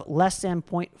of less than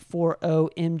 0.40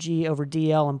 mg over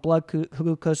DL and blood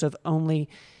glucose of only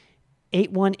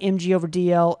 81 mg over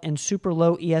DL and super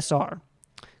low ESR.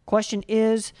 Question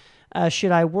is,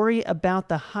 should I worry about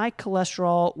the high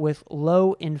cholesterol with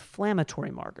low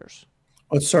inflammatory markers?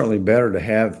 Well, it's certainly better to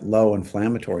have low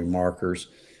inflammatory markers.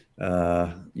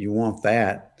 You want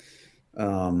that.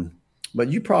 But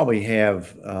you probably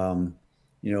have,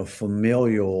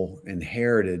 familial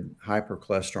inherited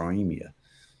hypercholesterolemia.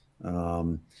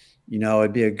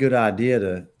 It'd be a good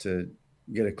idea to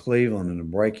get a Cleveland and to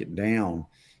break it down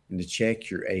and to check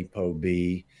your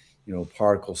ApoB,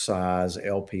 particle size,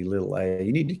 LP little a.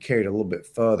 You need to carry it a little bit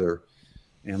further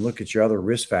and look at your other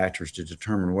risk factors to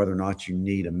determine whether or not you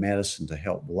need a medicine to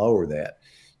help lower that.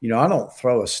 I don't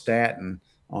throw a statin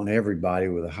on everybody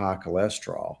with a high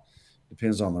cholesterol.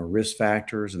 Depends on the risk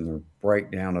factors and the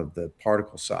breakdown of the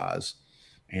particle size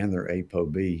and their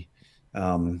ApoB.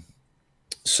 It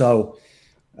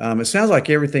sounds like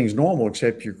everything's normal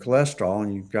except your cholesterol,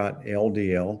 and you've got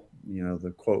LDL,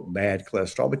 the quote bad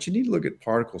cholesterol, but you need to look at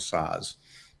particle size,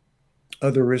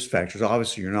 other risk factors.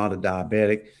 Obviously, you're not a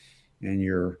diabetic, and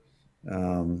you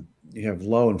have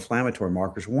low inflammatory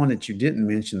markers. One that you didn't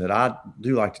mention that I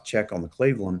do like to check on the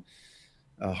Cleveland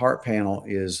heart panel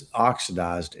is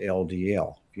oxidized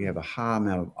LDL. If you have a high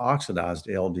amount of oxidized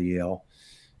LDL,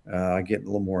 I get a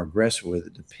little more aggressive with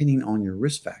it, depending on your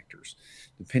risk factors,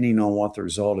 depending on what the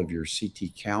result of your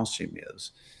CT calcium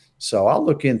is. So I'll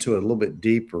look into it a little bit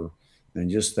deeper than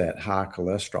just that high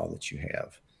cholesterol that you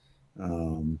have,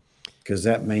 because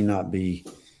that may not be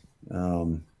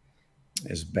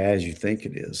as bad as you think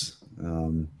it is.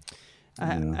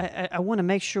 I want to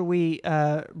make sure we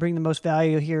bring the most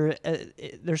value here.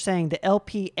 They're saying the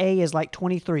LPA is like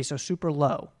 23, so super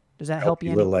low. Does that help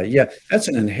you? Little a. Yeah, that's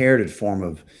an inherited form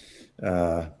of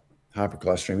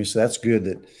hypercholesteremia. So that's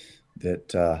good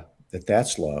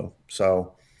that's low.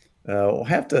 So we'll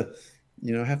have to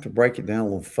break it down a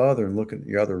little further and look at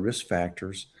your other risk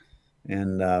factors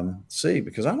and see,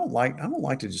 because I don't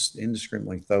like to just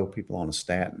indiscriminately throw people on a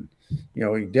statin.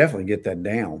 You definitely get that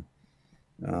down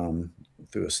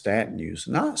through a statin use.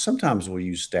 Now, sometimes we'll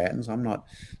use statins. I'm not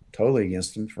totally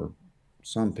against them for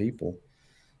some people.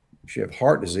 If you have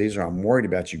heart disease, or I'm worried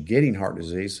about you getting heart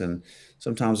disease, and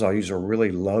sometimes I'll use a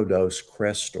really low dose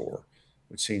Crestor,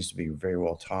 which seems to be very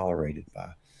well tolerated by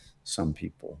some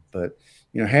people. But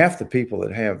half the people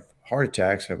that have heart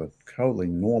attacks have a totally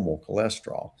normal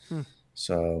cholesterol.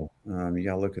 So you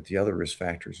got to look at the other risk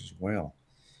factors as well.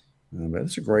 But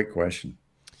it's a great question.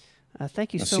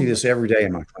 Thank you I so see much. this every day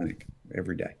in my clinic,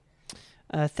 every day.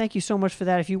 Thank you so much for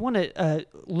that. If you want to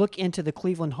look into the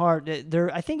Cleveland Heart,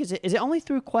 I think is it only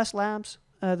through Quest Labs,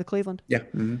 the Cleveland? Yeah.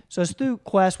 Mm-hmm. So it's through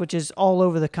Quest, which is all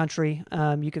over the country.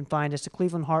 You can find us, the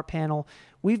Cleveland Heart Panel.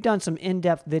 We've done some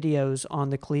in-depth videos on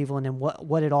the Cleveland and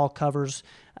what it all covers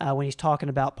when he's talking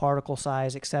about particle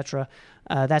size, etc.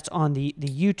 That's on the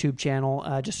YouTube channel.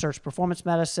 Just search Performance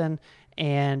Medicine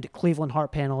and Cleveland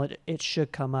Heart Panel. It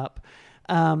should come up.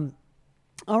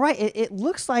 All right. It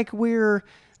looks like we've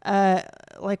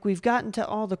gotten to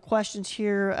all the questions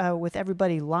here with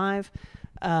everybody live.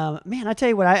 Man, I tell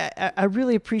you what, I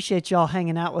really appreciate y'all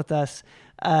hanging out with us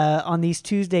on these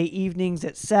Tuesday evenings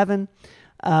at 7.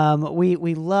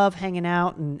 We love hanging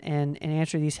out and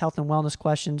answering these health and wellness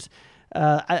questions.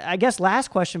 I guess last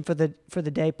question for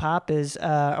the day, Pop, is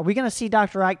are we going to see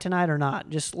Dr. Ike tonight or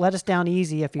not? Just let us down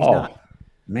easy if he's not.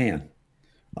 Man,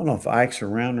 I don't know if Ike's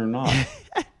around or not.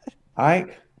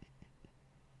 Ike.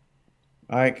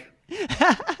 But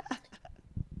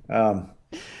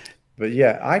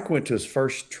yeah, Ike went to his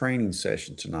first training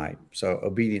session tonight. So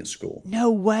obedience school.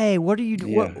 No way. What are you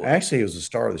doing? Yeah, actually, he was the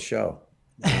star of the show.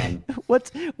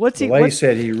 What's the lady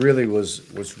said he really was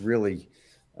really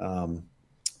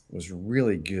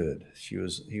good. He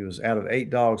was out of 8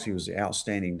 dogs, he was the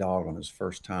outstanding dog on his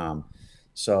first time.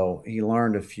 So he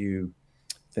learned a few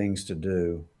things to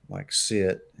do, like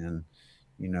sit and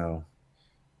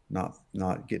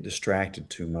not get distracted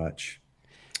too much.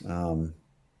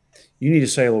 You need to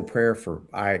say a little prayer for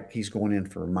Ike. He's going in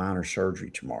for minor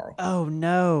surgery tomorrow. Oh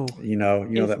no!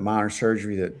 That minor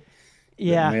surgery that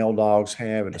male dogs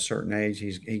have at a certain age.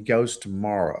 He goes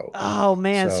tomorrow. Oh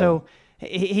man! So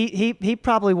He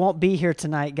probably won't be here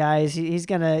tonight, guys. He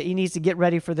needs to get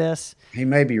ready for this. He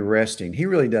may be resting. He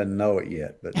really doesn't know it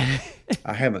yet, but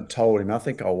I haven't told him. I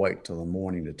think I'll wait till the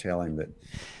morning to tell him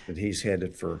that he's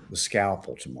headed for the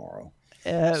scalpel tomorrow.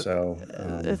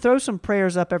 Throw some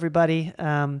prayers up, everybody.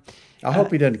 I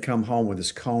hope he doesn't come home with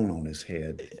his cone on his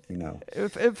head.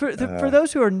 For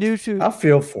those who are new to, I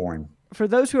feel for him. For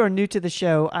those who are new to the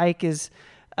show, Ike is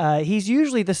he's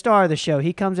usually the star of the show.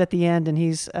 He comes at the end, and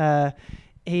he's my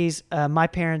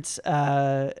parents.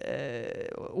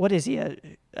 What is he?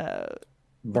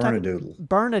 Bernedoodle.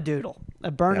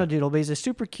 A Bernedoodle. But he's a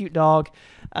super cute dog.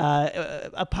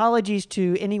 Apologies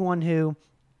to anyone who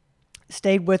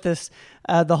stayed with us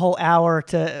the whole hour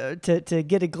to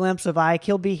get a glimpse of Ike.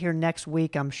 He'll be here next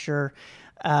week, I'm sure.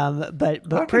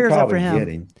 But prayers up for him. Get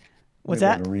him. What's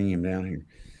that? Ring him down here.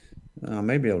 I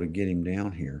may be able to get him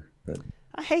down here, but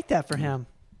I hate that for him.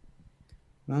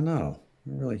 I know.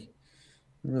 I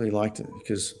really liked it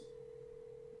because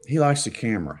he likes the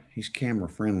camera. He's camera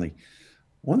friendly.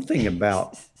 One thing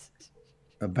about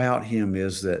him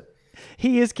is that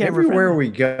he is camera everywhere friendly.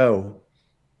 we go,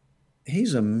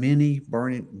 he's a mini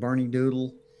Bernie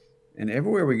Doodle. And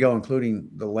everywhere we go, including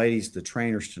the ladies, the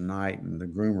trainers tonight and the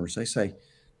groomers, they say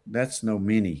that's no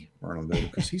mini Bernie Doodle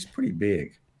because he's pretty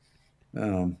big.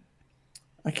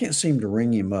 I can't seem to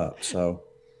ring him up. So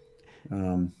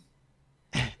I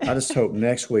just hope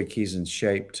next week he's in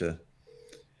shape to,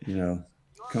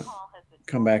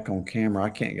 come back on camera.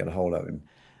 I can't get a hold of him.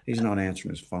 He's not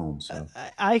answering his phone. So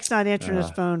Ike's not answering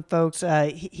his phone, folks.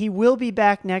 He will be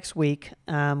back next week.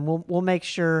 We'll make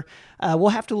sure. We'll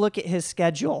have to look at his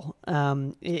schedule.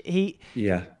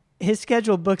 His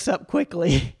schedule books up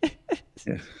quickly.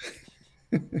 Yeah.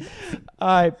 All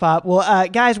right, Pop. Well,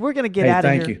 guys, we're going to get out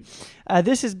of here. Thank you.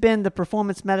 This has been the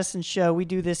Performance Medicine Show. We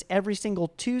do this every single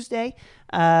Tuesday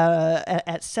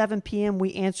at 7 p.m.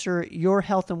 We answer your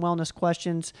health and wellness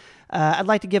questions. I'd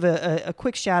like to give a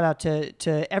quick shout out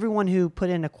to everyone who put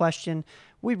in a question.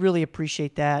 We really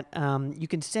appreciate that. You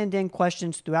can send in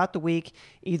questions throughout the week,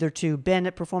 either to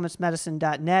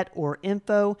ben@performancemedicine.net or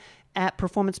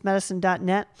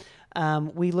info@performancemedicine.net.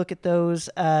 We look at those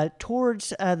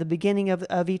towards the beginning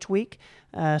of each week.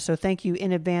 So thank you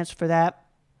in advance for that.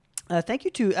 Thank you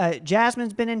to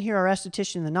Jasmine's been in here, our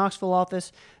esthetician in the Knoxville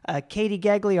office. Katie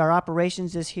Gegley, our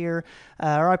operations, is here.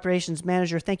 Our operations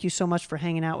manager, thank you so much for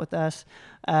hanging out with us.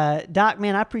 Doc,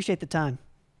 man, I appreciate the time.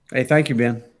 Hey, thank you,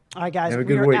 Ben. All right, guys,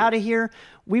 we are out of here.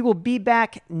 We will be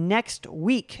back next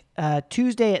week,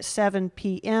 Tuesday at 7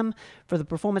 p.m. for the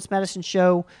Performance Medicine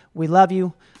Show. We love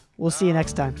you. We'll see you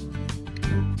next time.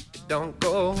 Don't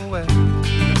go away.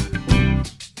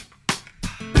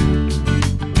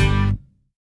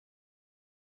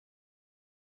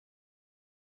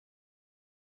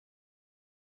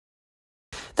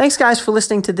 Thanks, guys, for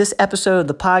listening to this episode of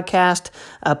the podcast.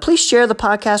 Please share the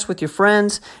podcast with your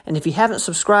friends. And if you haven't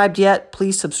subscribed yet,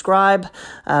 please subscribe.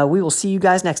 We will see you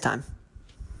guys next time.